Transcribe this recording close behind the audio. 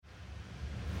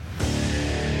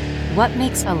What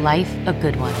makes a life a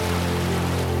good one?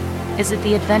 Is it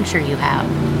the adventure you have?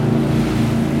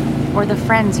 Or the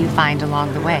friends you find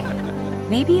along the way?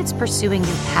 Maybe it's pursuing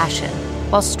your passion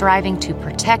while striving to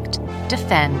protect,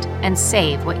 defend, and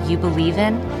save what you believe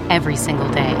in every single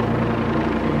day.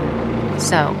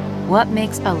 So, what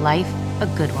makes a life a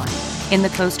good one? In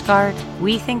the Coast Guard,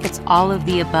 we think it's all of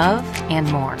the above and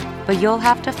more, but you'll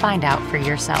have to find out for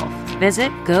yourself.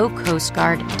 Visit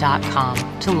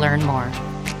gocoastguard.com to learn more.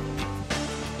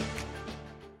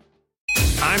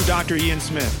 I'm Dr. Ian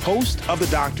Smith, host of The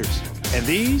Doctors, and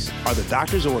these are The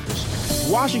Doctor's Orders.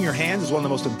 Washing your hands is one of the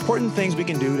most important things we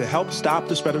can do to help stop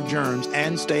the spread of germs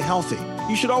and stay healthy.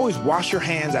 You should always wash your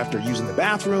hands after using the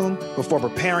bathroom, before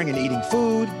preparing and eating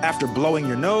food, after blowing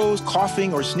your nose,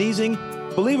 coughing, or sneezing.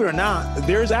 Believe it or not,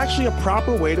 there is actually a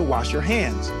proper way to wash your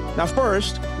hands. Now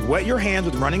first, wet your hands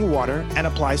with running water and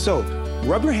apply soap.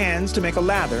 Rub your hands to make a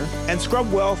lather and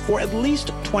scrub well for at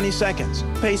least 20 seconds.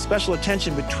 Pay special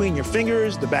attention between your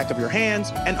fingers, the back of your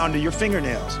hands, and under your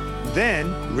fingernails.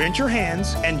 Then, rinse your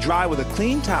hands and dry with a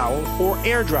clean towel or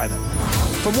air dry them.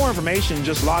 For more information,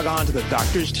 just log on to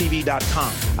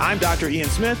thedoctorstv.com. I'm Dr. Ian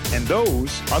Smith, and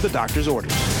those are The Doctor's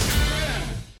Orders.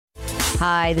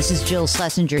 Hi, this is Jill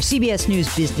Schlesinger, CBS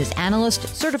News business analyst,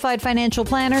 certified financial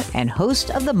planner, and host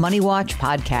of the Money Watch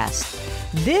podcast.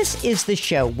 This is the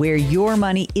show where your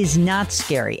money is not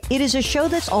scary. It is a show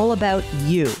that's all about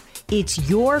you. It's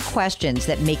your questions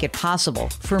that make it possible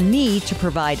for me to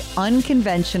provide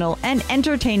unconventional and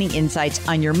entertaining insights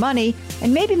on your money,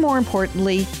 and maybe more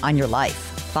importantly, on your life.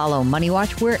 Follow Money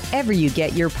Watch wherever you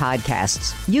get your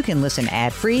podcasts. You can listen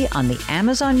ad-free on the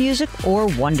Amazon Music or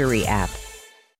Wondery app.